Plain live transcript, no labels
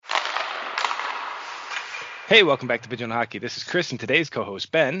Hey, welcome back to Pigeonhole Hockey. This is Chris and today's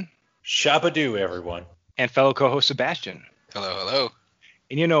co-host Ben Shabadoo, everyone. and fellow co-host Sebastian. Hello, hello.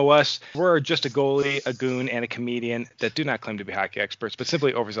 And you know us, we're just a goalie, a goon, and a comedian that do not claim to be hockey experts, but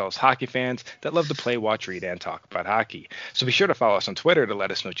simply overzealous hockey fans that love to play, watch, read, and talk about hockey. So be sure to follow us on Twitter to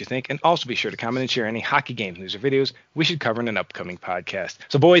let us know what you think, and also be sure to comment and share any hockey games, news, or videos we should cover in an upcoming podcast.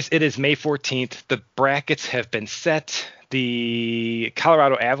 So boys, it is May 14th. The brackets have been set. The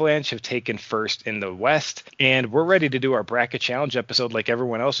Colorado Avalanche have taken first in the West, and we're ready to do our bracket challenge episode like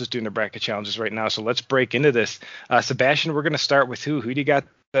everyone else is doing their bracket challenges right now. So let's break into this. Sebastian, we're going to start with who? Who do you got?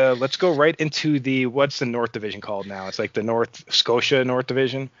 Let's go right into what's the North Division called now? It's like the North Scotia North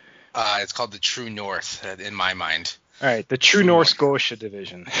Division. It's called the True North in my mind. All right, the True North Scotia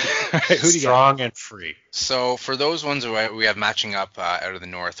Division. All right, who do you Strong got? and free. So for those ones we have matching up out of the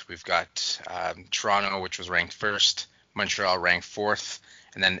North, we've got Toronto, which was ranked first. Montreal ranked fourth,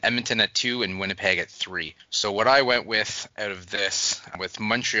 and then Edmonton at 2 and Winnipeg at 3. So what I went with out of this, with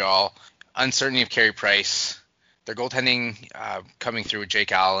Montreal, uncertainty of Carey Price, their goaltending coming through with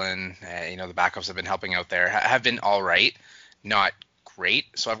Jake Allen, the backups have been helping out there, have been all right, not great.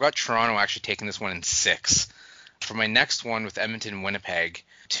 So I've got Toronto actually taking this one in 6. For my next one with Edmonton and Winnipeg,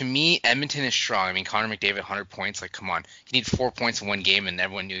 to me, Edmonton is strong. I mean, Connor McDavid, 100 points, like, come on. He needed 4 points in one game, and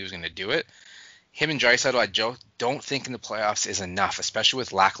everyone knew he was going to do it. Him and Draisaitl, I don't think in the playoffs is enough, especially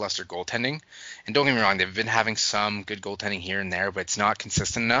with lackluster goaltending. And don't get me wrong, they've been having some good goaltending here and there, but it's not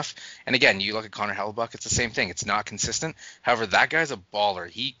consistent enough. And again, you look at Connor Hellebuyck, it's the same thing. It's not consistent. However, that guy's a baller.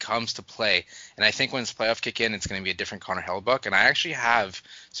 He comes to play. And I think when his playoff kick in, it's going to be a different Connor Hellebuyck. And I actually have,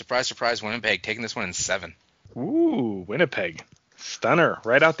 surprise, surprise, Winnipeg taking this one in 7. Ooh, Winnipeg. Stunner,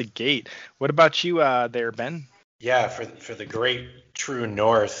 right out the gate. What about you there, Ben? Yeah, for the great True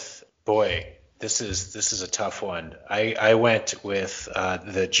North, boy, this is a tough one. I went with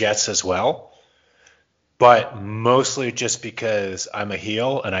the Jets as well, but mostly just because I'm a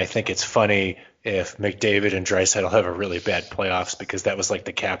heel and I think it's funny if McDavid and Draisaitl have a really bad playoffs because that was like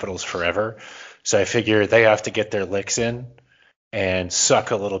the Capitals forever. So I figure they have to get their licks in and suck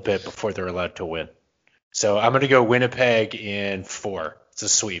a little bit before they're allowed to win. So I'm going to go Winnipeg in 4. It's a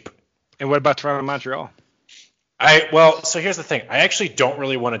sweep. And what about Toronto and Montreal? So here's the thing. I actually don't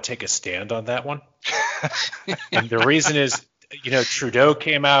really want to take a stand on that one. And the reason is, Trudeau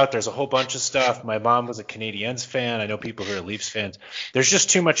came out. There's a whole bunch of stuff. My mom was a Canadiens fan. I know people who are Leafs fans. There's just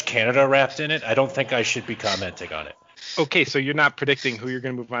too much Canada wrapped in it. I don't think I should be commenting on it. Okay, so you're not predicting who you're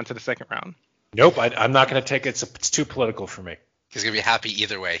going to move on to the second round? Nope, I'm not going to take it. It's too political for me. He's going to be happy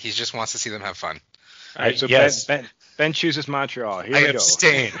either way. He just wants to see them have fun. All right, so yes. Ben chooses Montreal. Here I we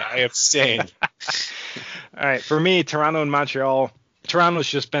abstain. I abstain. All right, for me, Toronto and Montreal. Toronto's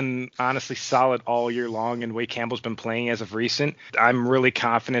just been honestly solid all year long, and Wade Campbell's been playing as of recent. I'm really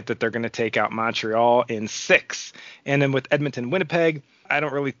confident that they're going to take out Montreal in 6. And then with Edmonton, Winnipeg, I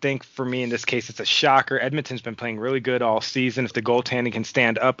don't really think for me in this case it's a shocker. Edmonton's been playing really good all season. If the goaltending can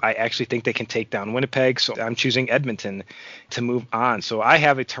stand up, I actually think they can take down Winnipeg. So I'm choosing Edmonton to move on. So I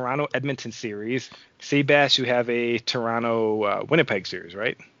have a Toronto-Edmonton series. Seabass, you have a Toronto-Winnipeg series,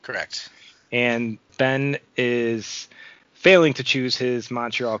 right? Correct. And Ben is failing to choose his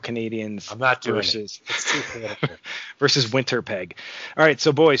Montreal Canadiens. I'm not doing versus, it. It's too political. versus Winterpeg. All right,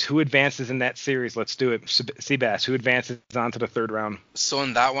 so boys, who advances in that series? Let's do it. Seabass, who advances on to the third round? So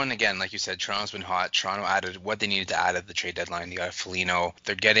in that one, again, like you said, Toronto's been hot. Toronto added what they needed to add at the trade deadline. They got Foligno.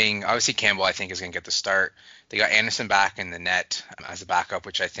 They're getting, obviously Campbell, I think, is going to get the start. They got Anderson back in the net as a backup,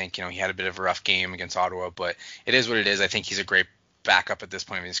 which I think, he had a bit of a rough game against Ottawa, but it is what it is. I think he's a great backup at this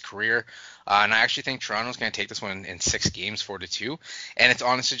point in his career. And I actually think Toronto's going to take this one in 6 games, 4-2. And it's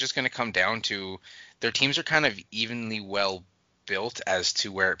honestly just going to come down to their teams are kind of evenly well built as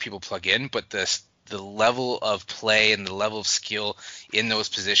to where people plug in, but the level of play and the level of skill in those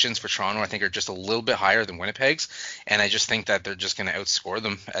positions for Toronto, I think, are just a little bit higher than Winnipeg's. And I just think that they're just going to outscore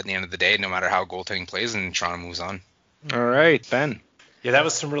them at the end of the day, no matter how goaltending plays, and Toronto moves on. All right, Ben. Yeah, that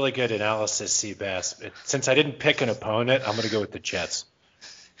was some really good analysis, Seabass. Since I didn't pick an opponent, I'm going to go with the Jets.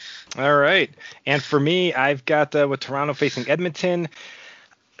 All right. And for me, I've got with Toronto facing Edmonton.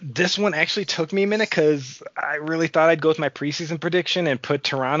 This one actually took me a minute because I really thought I'd go with my preseason prediction and put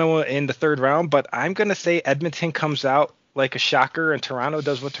Toronto in the third round. But I'm going to say Edmonton comes out like a shocker and Toronto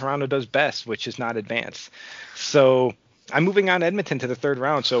does what Toronto does best, which is not advance. So I'm moving on Edmonton to the third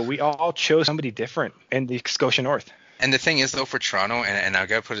round. So we all chose somebody different in the Scotia North. And the thing is, though, for Toronto, and I've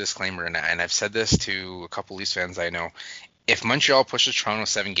got to put a disclaimer in, and I've said this to a couple Leafs fans I know, if Montreal pushes Toronto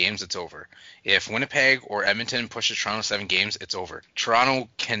 7 games, it's over. If Winnipeg or Edmonton pushes Toronto 7 games, it's over. Toronto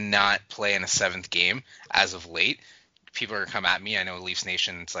cannot play in a 7th game as of late. people are gonna come at me. I know Leafs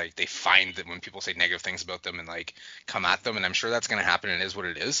Nation, it's like they find that when people say negative things about them and like come at them, and I'm sure that's gonna happen. And it is what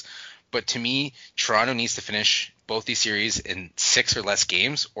it is. But to me, Toronto needs to finish both these series in 6 or less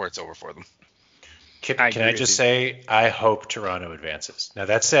games, or it's over for them. Can I just say, I hope Toronto advances. Now,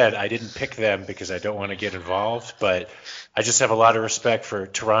 that said, I didn't pick them because I don't want to get involved, but I just have a lot of respect for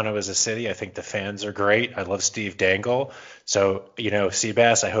Toronto as a city. I think the fans are great. I love Steve Dangle. So,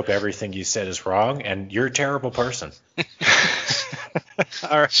 Seabass, I hope everything you said is wrong, and you're a terrible person.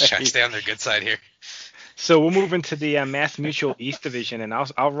 All right. Stay on their good side here. So we'll move into the Mass Mutual East Division, and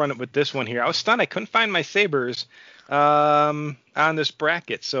I'll run it with this one here. I was stunned. I couldn't find my Sabres on this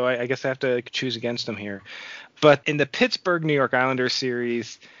bracket, so I guess I have to choose against them here. But in the Pittsburgh New York Islanders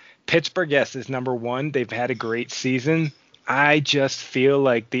series, Pittsburgh, yes, is number one. They've had a great season. I just feel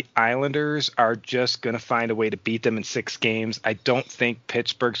like the Islanders are just going to find a way to beat them in 6 games. I don't think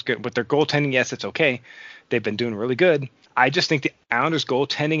Pittsburgh's good. With their goaltending, yes, it's okay. They've been doing really good. I just think the Islanders'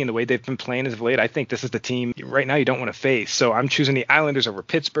 goaltending and the way they've been playing as of late, I think this is the team right now you don't want to face. So I'm choosing the Islanders over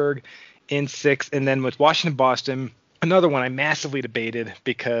Pittsburgh in 6. And then with Washington, Boston, another one I massively debated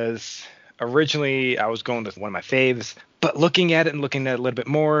because originally I was going with one of my faves. But looking at it and looking at it a little bit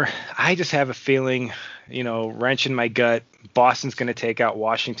more, I just have a feeling, wrench in my gut, Boston's going to take out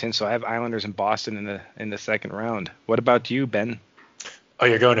Washington. So I have Islanders and Boston in the second round. What about you, Ben? Oh,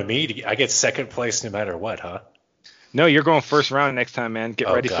 you're going to me? I get second place no matter what, huh? No, you're going first round next time, man. Get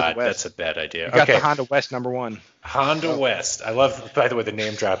ready for the West. That's a bad idea. You got the Honda West number 1. Honda West. I love, by the way, the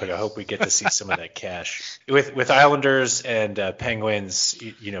name dropping. I hope we get to see some of that cash. With Islanders and Penguins,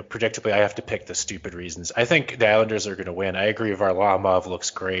 predictably, I have to pick the stupid reasons. I think the Islanders are going to win. I agree. Varlamov looks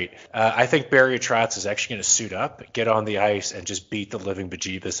great. I think Barry Trotz is actually going to suit up, get on the ice, and just beat the living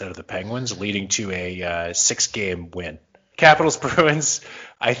bejeebus out of the Penguins, leading to a 6-game win. Capitals Bruins,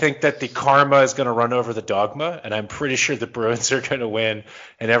 I think that the karma is going to run over the dogma, and I'm pretty sure the Bruins are going to win,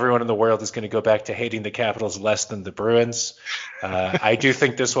 and everyone in the world is going to go back to hating the Capitals less than the Bruins. I do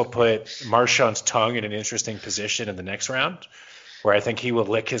think this will put Marchand's tongue in an interesting position in the next round, where I think he will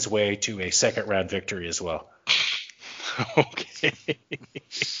lick his way to a second-round victory as well. Okay.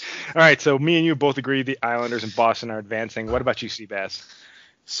 All right, so me and you both agree the Islanders and Boston are advancing. What about you, Seabass?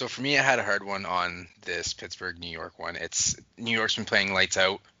 So for me, I had a hard one on this Pittsburgh-New York one. New York's been playing lights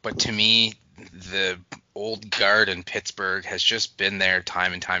out, but to me, the old guard in Pittsburgh has just been there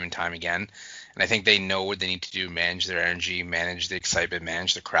time and time and time again. And I think they know what they need to do, manage their energy, manage the excitement,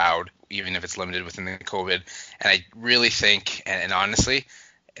 manage the crowd, even if it's limited within the COVID. And I really think, and honestly,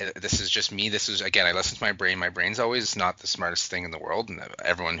 this is just me. This is, again, I listen to my brain. My brain's always not the smartest thing in the world, and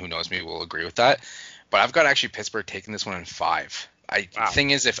everyone who knows me will agree with that. But I've got actually Pittsburgh taking this one in 5. The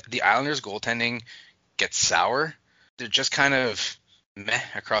thing is, if the Islanders' goaltending gets sour, they're just kind of meh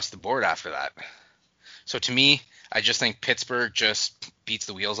across the board after that. So to me, I just think Pittsburgh just beats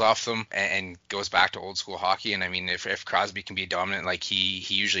the wheels off them and goes back to old school hockey. And I mean, if Crosby can be dominant like he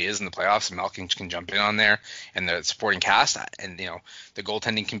usually is in the playoffs, and Malkin can jump in on there, and the supporting cast, and the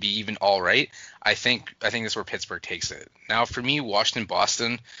goaltending can be even all right, I think that's where Pittsburgh takes it. Now for me, Washington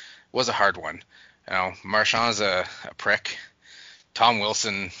Boston was a hard one. Marchand's a prick. Tom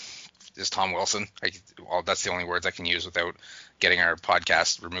Wilson is Tom Wilson. That's the only words I can use without getting our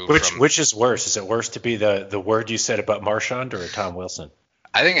podcast removed. Which is worse? Is it worse to be the word you said about Marchand or Tom Wilson?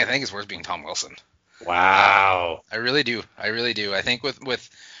 I think it's worse being Tom Wilson. Wow. I really do. I think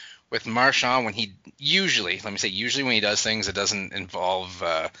with Marchand, when he usually when he does things, it doesn't involve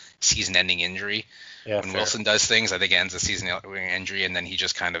season-ending injury. Yeah, when fair. Wilson does things, I think it ends a season-ending injury, and then he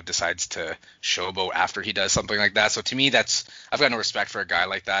just kind of decides to showboat after he does something like that. So to me, I've got no respect for a guy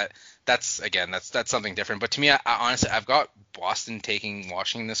like that. That's something different. But to me, I honestly, I've got Boston taking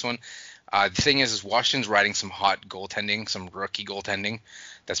Washington this one. The thing is Washington's riding some hot goaltending, some rookie goaltending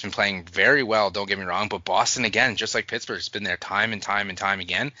that's been playing very well, don't get me wrong, but Boston, again, just like Pittsburgh, has been there time and time and time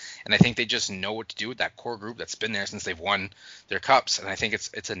again, and I think they just know what to do with that core group that's been there since they've won their cups, and I think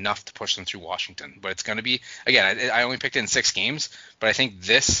it's enough to push them through Washington. But it's going to be, again, I only picked it in 6 games, but I think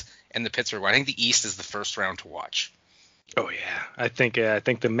this and the Pittsburgh one, I think the East is the first round to watch. Oh yeah, I think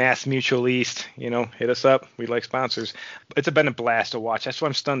the Mass Mutual East, hit us up. We like sponsors. It's been a blast to watch. That's why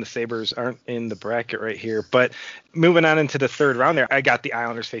I'm stunned the Sabres aren't in the bracket right here. But moving on into the third round there, I got the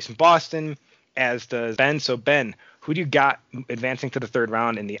Islanders facing Boston, as does Ben. So Ben, who do you got advancing to the third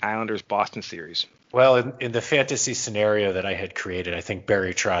round in the Islanders-Boston series? Well, in the fantasy scenario that I had created, I think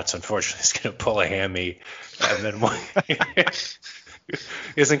Barry Trotz, unfortunately, is going to pull a hammy, and then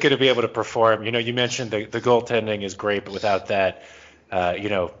isn't going to be able to perform. You mentioned the goaltending is great, but without that,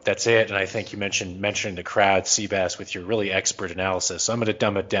 that's it. And I think you mentioning the crowd, Seabass, with your really expert analysis. So I'm going to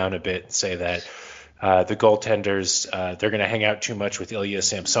dumb it down a bit and say that The goaltenders, they're going to hang out too much with Ilya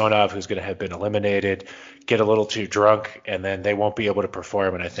Samsonov, who's going to have been eliminated, get a little too drunk, and then they won't be able to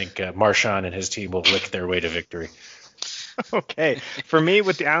perform. And I think Marchand and his team will lick their way to victory. Okay. For me,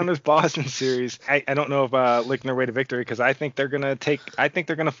 with the Islanders Boston series, I don't know if licking their way to victory, because I think they're going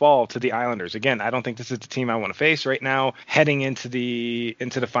to fall to the Islanders. Again, I don't think this is the team I want to face right now. Heading into the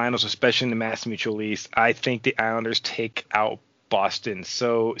finals, especially in the Mass Mutual East, I think the Islanders take out Boston.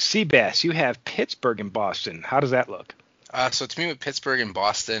 So, Seabass, you have Pittsburgh and Boston. How does that look? So to me, with Pittsburgh and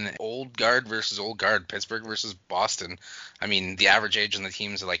Boston, old guard versus old guard, Pittsburgh versus Boston. I mean, the average age on the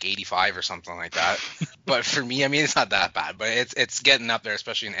teams are like 85 or something like that. But for me, I mean, it's not that bad, but it's getting up there,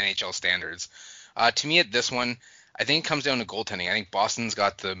 especially in NHL standards. To me, at this one, I think it comes down to goaltending. I think Boston's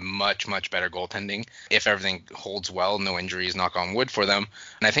got the much, much better goaltending if everything holds well, no injuries, knock on wood for them.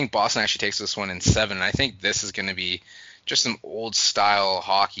 And I think Boston actually takes this one in 7. And I think this is going to be just some old style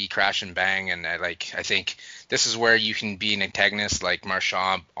hockey, crash and bang, and I think this is where you can be an antagonist like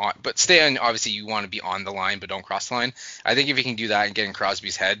Marchand, but stay on. Obviously, you want to be on the line, but don't cross the line. I think if you can do that and get in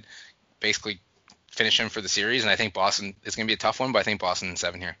Crosby's head, basically finish him for the series, and I think Boston is going to be a tough one, but I think Boston in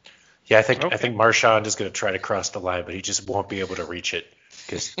 7 here. Yeah, I think Marchand is going to try to cross the line, but he just won't be able to reach it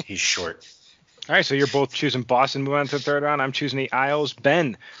because he's short. All right, so you're both choosing Boston. Move on to the third round. I'm choosing the Isles.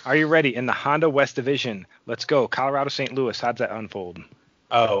 Ben, are you ready? In the Honda West Division, let's go. Colorado, St. Louis. How'd that unfold?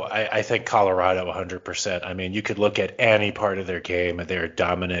 Oh, I think Colorado 100%. I mean, you could look at any part of their game, and they're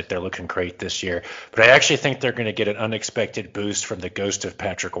dominant. They're looking great this year. But I actually think they're going to get an unexpected boost from the ghost of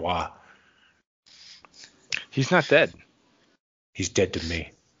Patrick Roy. He's not dead. He's dead to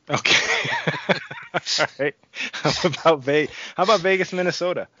me. Okay. All right. How about Vegas,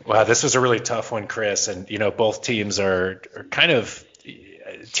 Minnesota? Wow, this was a really tough one, Chris. And, both teams are kind of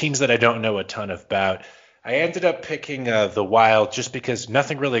teams that I don't know a ton about. I ended up picking the Wild just because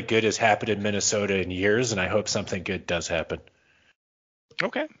nothing really good has happened in Minnesota in years, and I hope something good does happen.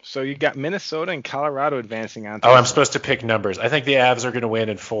 Okay, so you got Minnesota and Colorado advancing on. Oh, I'm supposed to pick numbers. I think the Avs are going to win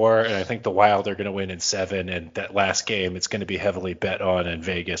in 4, and I think the Wild are going to win in 7, and that last game, it's going to be heavily bet on in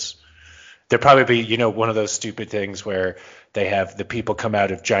Vegas. There'll probably be, one of those stupid things where they have the people come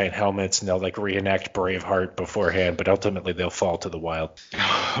out of giant helmets and they'll like reenact Braveheart beforehand, but ultimately they'll fall to the Wild.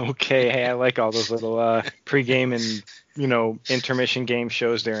 Okay, hey, I like all those little pregame and intermission game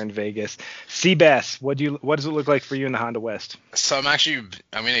shows there in Vegas. Seabass, what does it look like for you in the Honda West? So I'm going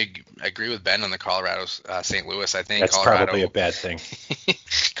to agree with Ben on the Colorado St. Louis. I think that's probably a bad thing.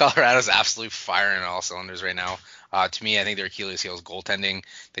 Colorado's absolutely firing on all cylinders right now. To me, I think their Achilles heel is goaltending.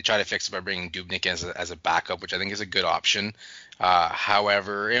 They try to fix it by bringing Dubnyk as a backup, which I think is a good option.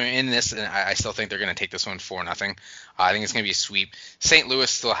 However, in this, I still think they're going to take this one 4-0. I think it's going to be a sweep. St. Louis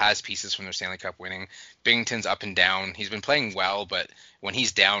still has pieces from their Stanley Cup winning. Binghamton's up and down. He's been playing well, but when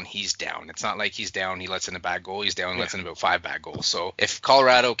he's down, he's down. It's not like he's down, he lets in a bad goal. He's down, lets in about 5 bad goals. So if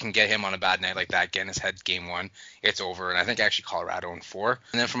Colorado can get him on a bad night like that, get in his head game 1, it's over. And I think actually Colorado in 4.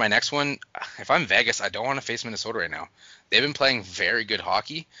 And then for my next one, if I'm Vegas, I don't want to face Minnesota right now. They've been playing very good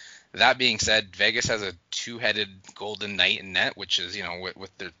hockey. That being said, Vegas has a 2-headed Golden Knight in net, which is,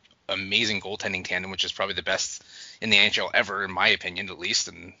 with their amazing goaltending tandem, which is probably the best in the NHL ever, in my opinion, at least.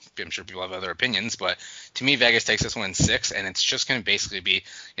 And I'm sure people have other opinions, but to me, Vegas takes this one in 6, and it's just going to basically be,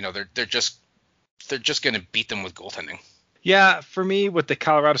 they're just going to beat them with goaltending. Yeah, for me, with the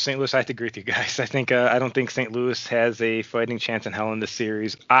Colorado St. Louis, I have to agree with you guys. I think I don't think St. Louis has a fighting chance in hell in this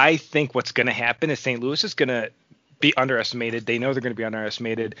series. I think what's going to happen is St. Louis is going to be underestimated. They know they're going to be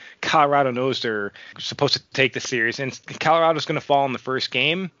underestimated. Colorado knows they're supposed to take the series, and Colorado's going to fall in the first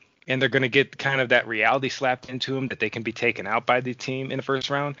game, and they're going to get kind of that reality slapped into them that they can be taken out by the team in the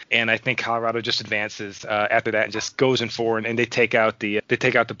first round. And I think Colorado just advances after that and just goes in 4, and they take out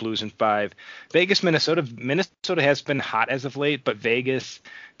the Blues in 5. Vegas, Minnesota has been hot as of late, but Vegas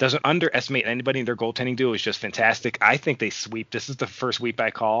doesn't underestimate anybody. Their goaltending duo is just fantastic. I think they sweep. This is the first sweep I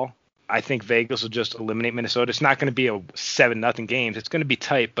call. I think Vegas will just eliminate Minnesota. It's not going to be a 7-0 game. It's going to be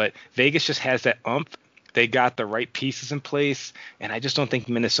tight, but Vegas just has that oomph. They got the right pieces in place, and I just don't think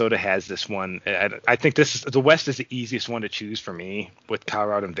Minnesota has this one. I think the West is the easiest one to choose for me, with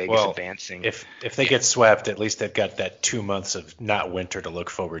Colorado and Vegas advancing. If they get swept, at least they've got that 2 months of not winter to look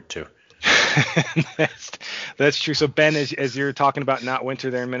forward to. That's true. So Ben, as you're talking about not winter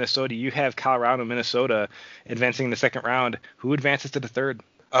there in Minnesota, you have Colorado and Minnesota advancing in the second round. Who advances to the third?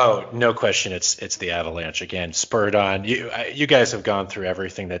 Oh, no question. It's the Avalanche again, spurred on. You guys have gone through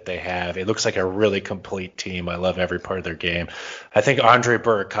everything that they have. It looks like a really complete team. I love every part of their game. I think Andre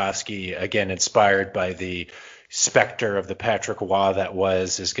Burakovsky, again, inspired by the specter of the Patrick Roy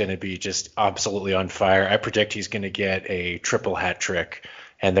is going to be just absolutely on fire. I predict he's going to get a triple hat trick,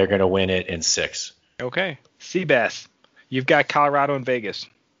 and they're going to win it in 6. Okay. Seabass, you've got Colorado and Vegas.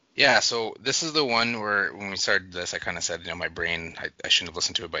 Yeah, so this is the one where when we started this, I kind of said, my brain, I shouldn't have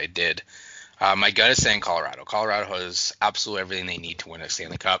listened to it, but I did. My gut is saying Colorado. Colorado has absolutely everything they need to win a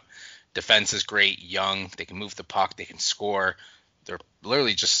Stanley Cup. Defense is great, young. They can move the puck. They can score. They're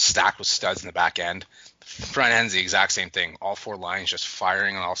literally just stacked with studs in the back end. Front end's the exact same thing. All four lines just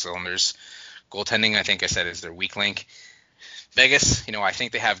firing on all cylinders. Goaltending, I think I said, is their weak link. Vegas, I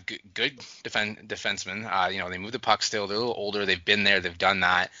think they have good defensemen. They move the puck still. They're a little older. They've been there. They've done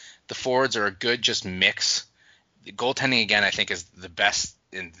that. The forwards are a good just mix. The goaltending, again, I think is the best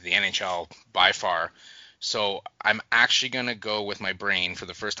in the NHL by far. So I'm actually going to go with my brain for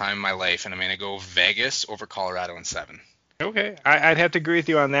the first time in my life, and I'm going to go Vegas over Colorado in 7. Okay, I'd have to agree with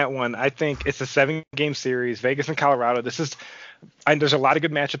you on that one. I think it's a 7-game series. Vegas and Colorado. There's a lot of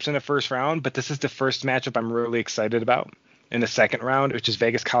good matchups in the first round, but this is the first matchup I'm really excited about in the second round, which is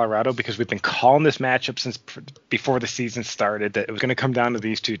Vegas-Colorado, because we've been calling this matchup since before the season started that it was going to come down to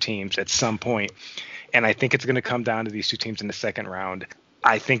these two teams at some point, and I think it's going to come down to these two teams in the second round.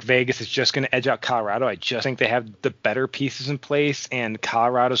 I think Vegas is just going to edge out Colorado. I just think they have the better pieces in place, and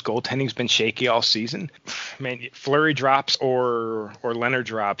Colorado's goaltending's been shaky all season. Man, Fleury drops or Leonard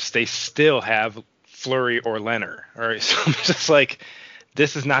drops, they still have Fleury or Leonard. All right, so I'm just like,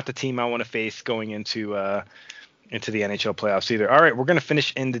 this is not the team I want to face going into the NHL playoffs either. All right, we're going to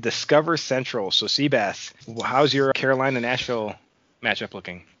finish in the Discover Central. So, Seabass, how's your Carolina-Nashville matchup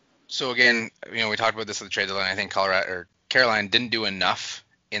looking? So, again, we talked about this at the trade deadline. I think Carolina didn't do enough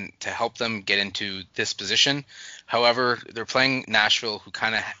to help them get into this position. However, they're playing Nashville, who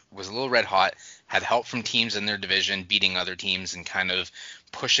kind of was a little red hot, had help from teams in their division, beating other teams and kind of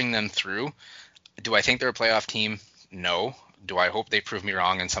pushing them through. Do I think they're a playoff team? No. Do I hope they prove me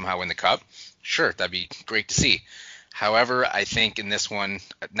wrong and somehow win the cup? Sure, that'd be great to see. However, I think in this one,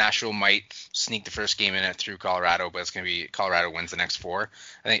 Nashville might sneak the first game in it through Colorado, but it's going to be Colorado wins the next 4.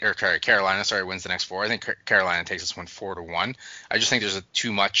 Carolina wins the next 4. I think Carolina takes this one 4-1. I just think there's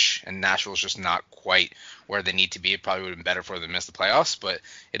too much, and Nashville's just not quite where they need to be. It probably would have been better for them to miss the playoffs, but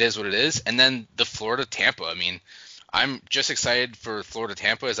it is what it is. And then the Florida-Tampa. I mean, I'm just excited for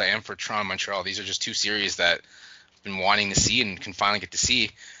Florida-Tampa as I am for Toronto-Montreal. These are just two series that I've been wanting to see and can finally get to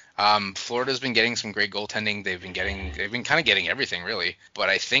see. Florida's been getting some great goaltending. They've been kind of getting everything really. But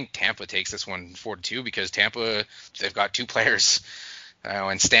I think Tampa takes this one 4-2 because Tampa, they've got two players,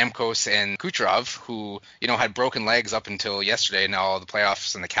 and Stamkos and Kucherov, who had broken legs up until yesterday. Now all the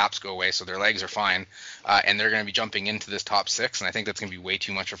playoffs and the caps go away, so their legs are fine, and they're going to be jumping into this top 6. And I think that's going to be way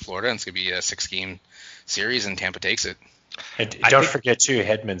too much for Florida. And it's going to be a 6-game series, and Tampa takes it. And don't forget too,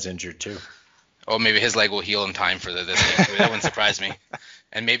 Hedman's injured too. Oh, maybe his leg will heal in time for this game. So that wouldn't surprise me.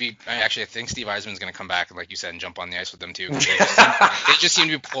 And maybe, actually, I think Steve Yzerman's going to come back, like you said, and jump on the ice with them too. They just seem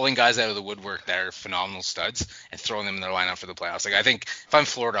to be pulling guys out of the woodwork that are phenomenal studs and throwing them in their lineup for the playoffs. Like, I think if I'm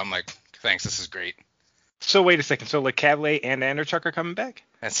Florida, I'm like, thanks, this is great. So wait a second. So LeCavalier and Anderchuk are coming back?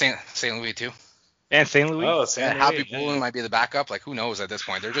 And St. Louis too. And St. Louis? Oh, St. Louis. Happy Poulin might be the backup. Like, who knows at this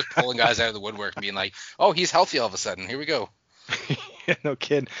point? They're just pulling guys out of the woodwork and being like, oh, he's healthy all of a sudden. Here we go. No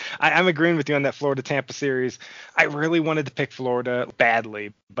kidding. I'm agreeing with you on that Florida-Tampa series. I really wanted to pick Florida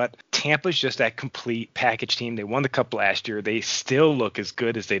badly, but Tampa's just that complete package team. They won the cup last year. They still look as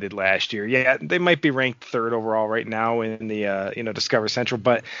good as they did last year. Yeah, they might be ranked 3rd overall right now in the Discover Central,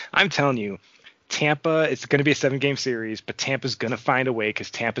 but I'm telling you, Tampa, it's going to be a 7-game series, but Tampa's going to find a way because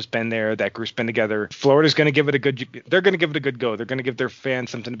Tampa's been there. That group's been together. Florida's going to give it a good go. They're going to give their fans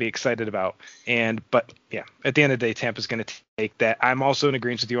something to be excited about. But yeah, at the end of the day, Tampa's going to take that. I'm also in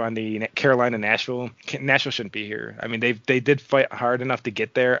agreement with you on the Carolina-Nashville. Nashville shouldn't be here. I mean, they did fight hard enough to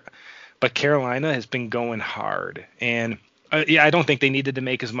get there, but Carolina has been going hard. And I don't think they needed to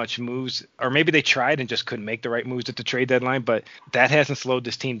make as much moves, or maybe they tried and just couldn't make the right moves at the trade deadline, but that hasn't slowed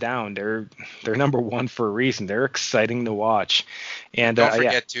this team down. They're number 1 for a reason. They're exciting to watch. And don't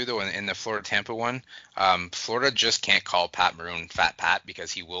forget too, though, in the Florida-Tampa one, Florida just can't call Pat Maroon Fat Pat because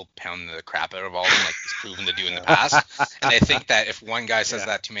he will pound the crap out of all of them like he's proven to do in the past. And I think that if one guy says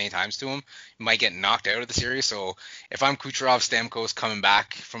that too many times to him, he might get knocked out of the series. So if I'm Kucherov, Stamkos coming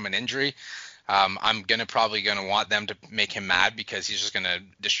back from an injury, I'm probably gonna want them to make him mad because he's just gonna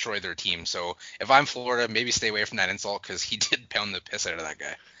destroy their team. So if I'm Florida, maybe stay away from that insult because he did pound the piss out of that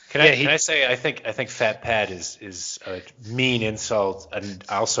guy. Can I say I think Fat Pat is a mean insult and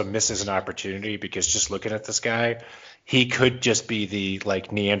also misses an opportunity because just looking at this guy, he could just be the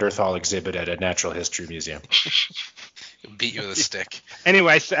Neanderthal exhibit at a natural history museum. Beat you with a stick.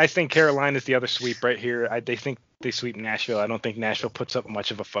 Anyway, I think Carolina's the other sweep right here. They think they sweep Nashville. I don't think Nashville puts up much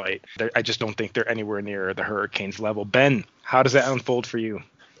of a fight. I just don't think they're anywhere near the Hurricanes level. Ben, how does that unfold for you?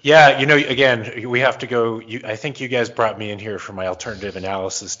 Yeah, again, we have to go. I think you guys brought me in here for my alternative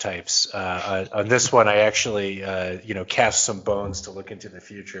analysis types. On this one, I actually, cast some bones to look into the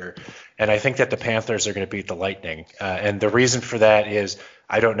future, and I think that the Panthers are going to beat the Lightning. And the reason for that is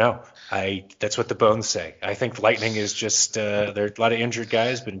I don't know. That's what the bones say. I think Lightning is just there are a lot of injured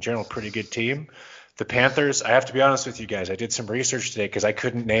guys, but in general, pretty good team. The Panthers, I have to be honest with you guys, I did some research today because I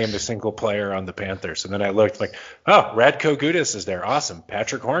couldn't name a single player on the Panthers. And then I looked like, oh, Radko Gudas is there. Awesome.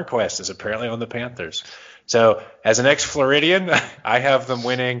 Patrick Hornquist is apparently on the Panthers. So as an ex-Floridian, I have them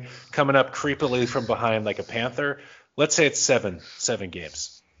winning, coming up creepily from behind like a Panther. Let's say it's seven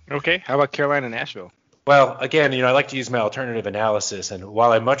games. Okay. How about Carolina and Nashville? Well, again, I like to use my alternative analysis. And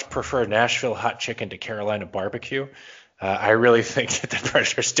while I much prefer Nashville hot chicken to Carolina barbecue, I really think that the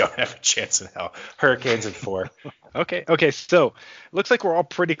Predators don't have a chance in hell. Hurricanes in 4. Okay. So looks like we're all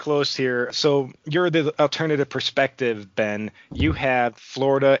pretty close here. So you're the alternative perspective, Ben. You have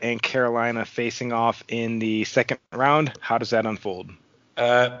Florida and Carolina facing off in the second round. How does that unfold?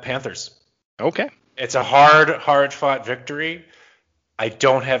 Panthers. Okay. It's a hard fought victory. I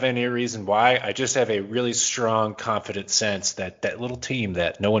don't have any reason why. I just have a really strong, confident sense that that little team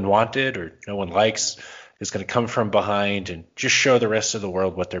that no one wanted or no one likes is going to come from behind and just show the rest of the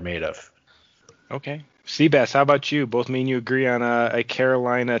world what they're made of. Okay. Seabass, how about you? Both me and you agree on a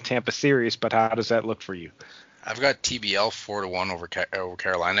Carolina-Tampa series, but how does that look for you? I've got TBL 4-1 over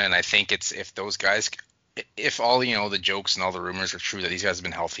Carolina, and I think it's if those guys, if all the jokes and all the rumors are true that these guys have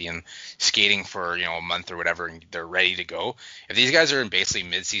been healthy and skating for a month or whatever, and they're ready to go. If these guys are in basically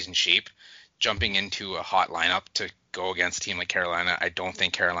mid-season shape, jumping into a hot lineup to go against a team like Carolina, I don't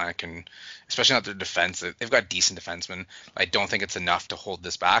think Carolina can, especially not their defense. They've got decent defensemen. I don't think it's enough to hold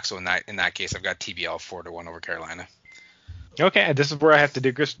this back. So in that case, I've got TBL 4-1 over Carolina. Okay, this is where I have to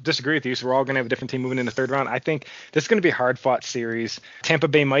disagree with you. So we're all going to have a different team moving in the third round. I think this is going to be a hard-fought series. Tampa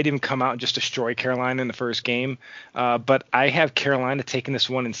Bay might even come out and just destroy Carolina in the first game. But I have Carolina taking this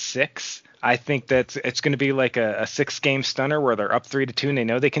one in 6. I think that it's going to be like a 6-game stunner where they're up 3-2 and they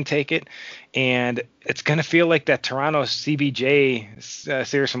know they can take it. And it's going to feel like that Toronto CBJ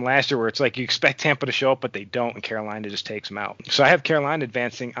series from last year where it's like you expect Tampa to show up, but they don't, and Carolina just takes them out. So I have Carolina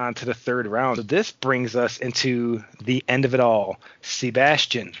advancing on to the third round. So this brings us into the end of it all.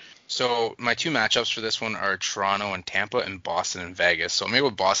 Sebastian. So my two matchups for this one are Toronto and Tampa and Boston and Vegas. So I'm going to go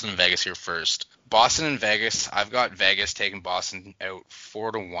with Boston and Vegas here first. Boston and Vegas, I've got Vegas taking Boston out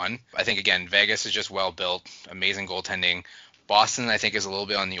 4-1. I think, again, Vegas is just well built, amazing goaltending. Boston, I think, is a little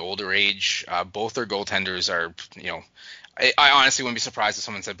bit on the older age. Both their goaltenders are, I honestly wouldn't be surprised if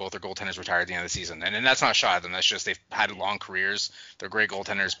someone said both their goaltenders retired at the end of the season. And that's not a shot at them. That's just they've had long careers. They're great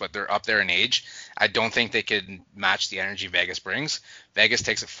goaltenders, but they're up there in age. I don't think they could match the energy Vegas brings. Vegas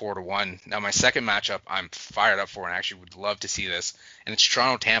takes it 4-1. Now, my second matchup, I'm fired up for and actually would love to see this, and it's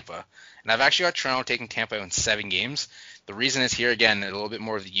Toronto-Tampa. And I've actually got Toronto taking Tampa out in 7 games. The reason is here, again, a little bit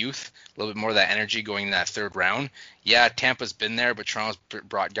more of the youth, a little bit more of that energy going in that third round. Yeah, Tampa's been there, but Toronto's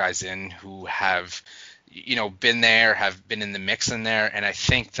brought guys in who have, been there, have been in the mix in there. And I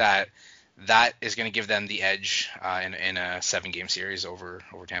think that is going to give them the edge in a 7-game series over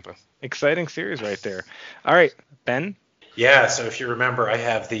Tampa. Exciting series right there. All right, Ben? Yeah, so if you remember, I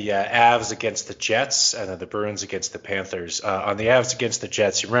have the Avs against the Jets and then the Bruins against the Panthers. On the Avs against the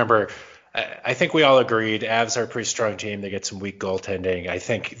Jets, you remember, I think we all agreed Avs are a pretty strong team. They get some weak goaltending. I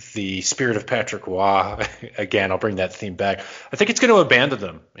think the spirit of Patrick Roy, again, I'll bring that theme back. I think it's going to abandon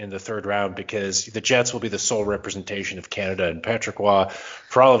them in the third round because the Jets will be the sole representation of Canada. And Patrick Roy,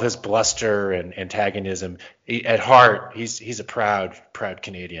 for all of his bluster and antagonism, at heart, he's a proud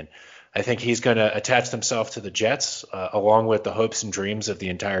Canadian. I think he's going to attach himself to the Jets along with the hopes and dreams of the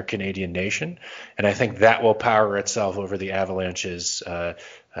entire Canadian nation. And I think that will power itself over the Avalanche's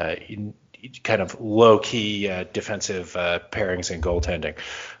kind of low-key defensive pairings and goaltending.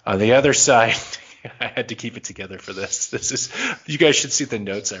 On the other side, I had to keep it together for this. You guys should see the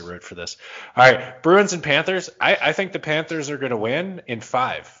notes I wrote for this. All right, Bruins and Panthers. I think the Panthers are going to win in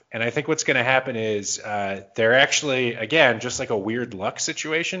 5. And I think what's going to happen is they're actually, again, just like a weird luck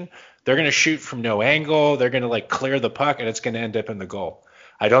situation. They're going to shoot from no angle. They're going to clear the puck, and it's going to end up in the goal.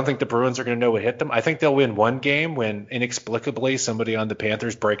 I don't think the Bruins are going to know what hit them. I think they'll win one game when inexplicably somebody on the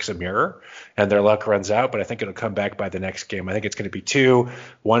Panthers breaks a mirror and their luck runs out, but I think it'll come back by the next game. I think it's going to be 2,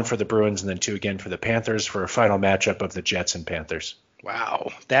 1 for the Bruins and then 2 again for the Panthers for a final matchup of the Jets and Panthers. Wow,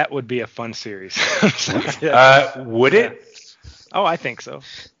 that would be a fun series. Would it? Oh, I think so.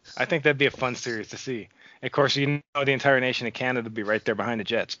 I think that'd be a fun series to see. Of course, the entire nation of Canada would be right there behind the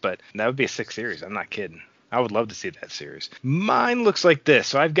Jets, but that would be a 6 series. I'm not kidding. I would love to see that series. Mine looks like this.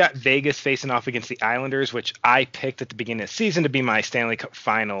 So I've got Vegas facing off against the Islanders, which I picked at the beginning of the season to be my Stanley Cup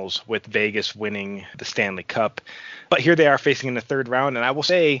Finals, with Vegas winning the Stanley Cup. But here they are facing in the third round, and I will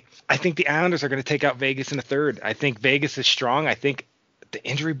say I think the Islanders are going to take out Vegas in the third. I think Vegas is strong. I think the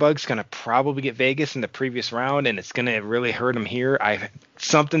injury bug's going to probably get Vegas in the previous round, and it's going to really hurt them here.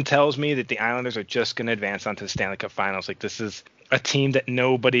 Something tells me that the Islanders are just going to advance onto the Stanley Cup Finals. Like, this is a team that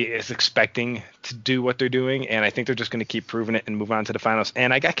nobody is expecting to do what they're doing, and I think they're just going to keep proving it and move on to the finals.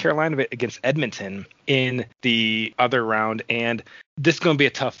 And I got Carolina against Edmonton in the other round, and this is going to be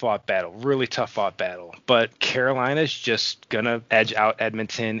a tough-fought battle, really tough-fought battle. But Carolina's just going to edge out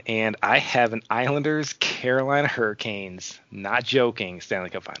Edmonton, and I have an Islanders-Carolina Hurricanes, not joking, Stanley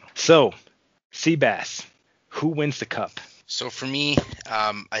Cup Final. So, Seabass, who wins the cup? So for me,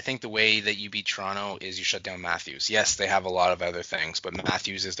 I think the way that you beat Toronto is you shut down Matthews. Yes, they have a lot of other things, but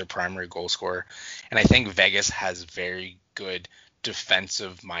Matthews is their primary goal scorer. And I think Vegas has very good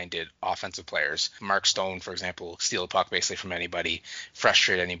defensive-minded offensive players. Mark Stone, for example, steal a puck basically from anybody,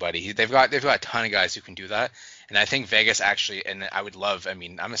 frustrate anybody. They've got a ton of guys who can do that. And I think Vegas actually, and I would love, I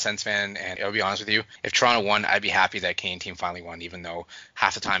mean, I'm a Sens fan, and I'll be honest with you, if Toronto won, I'd be happy that Canadian team finally won, even though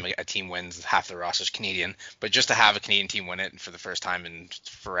half the time a team wins, half the roster's Canadian. But just to have a Canadian team win it for the first time in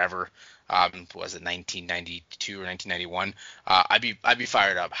forever, was it 1992 or 1991? I'd be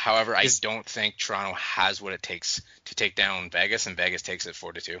fired up. However, I don't think Toronto has what it takes to take down Vegas, and Vegas takes it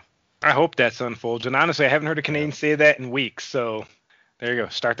 4-2. I hope that's unfolds. And honestly, I haven't heard a Canadian say that in weeks. So there you go.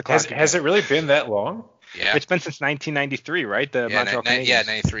 Start the clock. Has it really been that long? Yeah. It's been since 1993, right? The Montreal Canadiens. Yeah,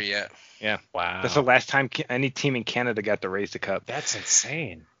 93, yeah. Yeah. Wow. That's the last time any team in Canada got to raise the cup. That's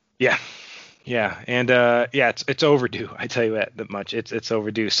insane. Yeah. Yeah. And, it's overdue. I tell you that much. It's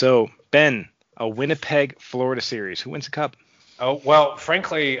overdue. So, Ben, a Winnipeg, Florida series. Who wins the cup? Oh, well,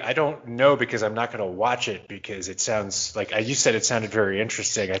 frankly, I don't know because I'm not going to watch it because it sounds like you said it sounded very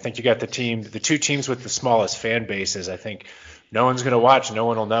interesting. I think you got the two teams with the smallest fan bases. I think no one's going to watch. No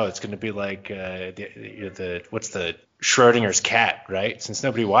one will know. It's going to be like what's the Schrodinger's cat, right? Since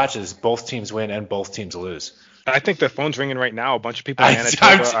nobody watches, both teams win and both teams lose. I think the phone's ringing right now. A bunch of people in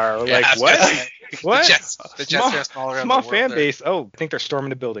Manitoba are like, what? What? The Jets are smaller. Small fan base. Oh, I think they're storming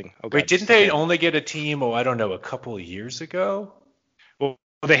the building. Oh, wait, didn't they only get a team, I don't know, a couple of years ago? Well,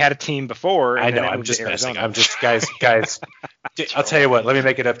 they had a team before. I know. I'm just messing. I'm just, guys. I'll tell you what. Let me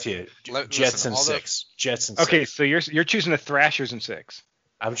make it up to you. Jets in 6. Jets in 6. Okay, so you're choosing the Thrashers in 6.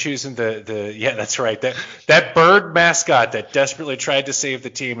 I'm choosing yeah, that's right. That bird mascot that desperately tried to save the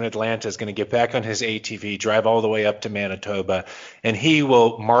team in Atlanta is going to get back on his ATV, drive all the way up to Manitoba, and he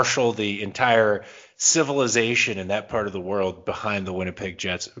will marshal the entire civilization in that part of the world behind the Winnipeg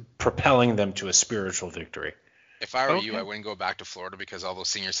Jets, propelling them to a spiritual victory. If I were you, I wouldn't go back to Florida because all those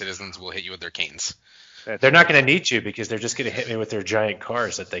senior citizens will hit you with their canes. They're not going to need you because they're just going to hit me with their giant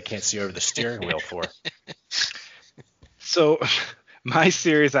cars that they can't see over the steering wheel for. So my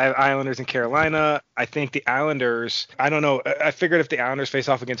series, I have Islanders and Carolina. I think the Islanders, I don't know. I figured if the Islanders face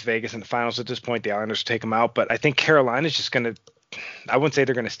off against Vegas in the finals at this point, the Islanders take them out. But I think Carolina's just going to, I wouldn't say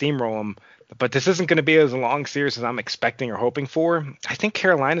they're going to steamroll them, but this isn't going to be as long series as I'm expecting or hoping for. I think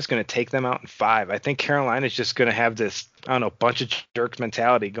Carolina's going to take them out in 5. I think Carolina's just going to have this, I don't know, bunch of jerks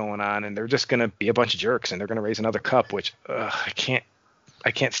mentality going on, and they're just going to be a bunch of jerks, and they're going to raise another cup, which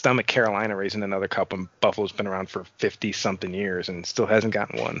I can't stomach Carolina raising another cup when Buffalo's been around for 50-something years and still hasn't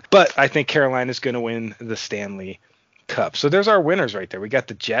gotten one. But I think Carolina's going to win the Stanley Cup. So there's our winners right there. We got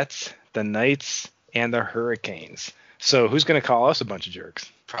the Jets, the Knights, and the Hurricanes. So who's going to call us a bunch of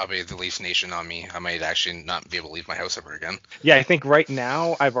jerks? Probably the Leafs Nation on me. I might actually not be able to leave my house ever again. Yeah, I think right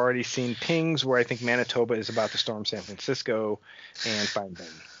now I've already seen pings where I think Manitoba is about to storm San Francisco and find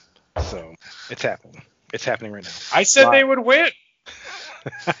them. So it's happening. It's happening right now. I said they would win.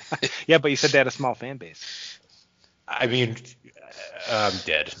 Yeah, but you said they had a small fan base. I mean, I'm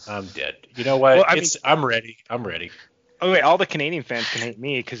dead. You know what? Well, I'm ready. Oh, wait, all the Canadian fans can hate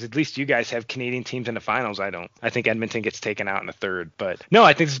me because at least you guys have Canadian teams in the finals. I don't. I think Edmonton gets taken out in the third. But no,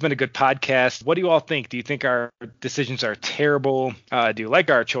 I think this has been a good podcast. What do you all think? Do you think our decisions are terrible? Do you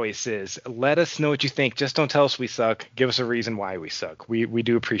like our choices? Let us know what you think. Just don't tell us we suck. Give us a reason why we suck. We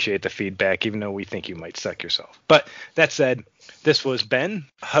do appreciate the feedback, even though we think you might suck yourself. But that said, this was Ben.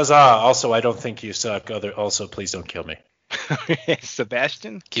 Huzzah. Also, I don't think you suck. Also, please don't kill me.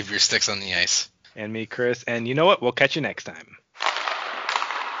 Sebastian. Keep your sticks on the ice. And me, Chris. And you know what? We'll catch you next time.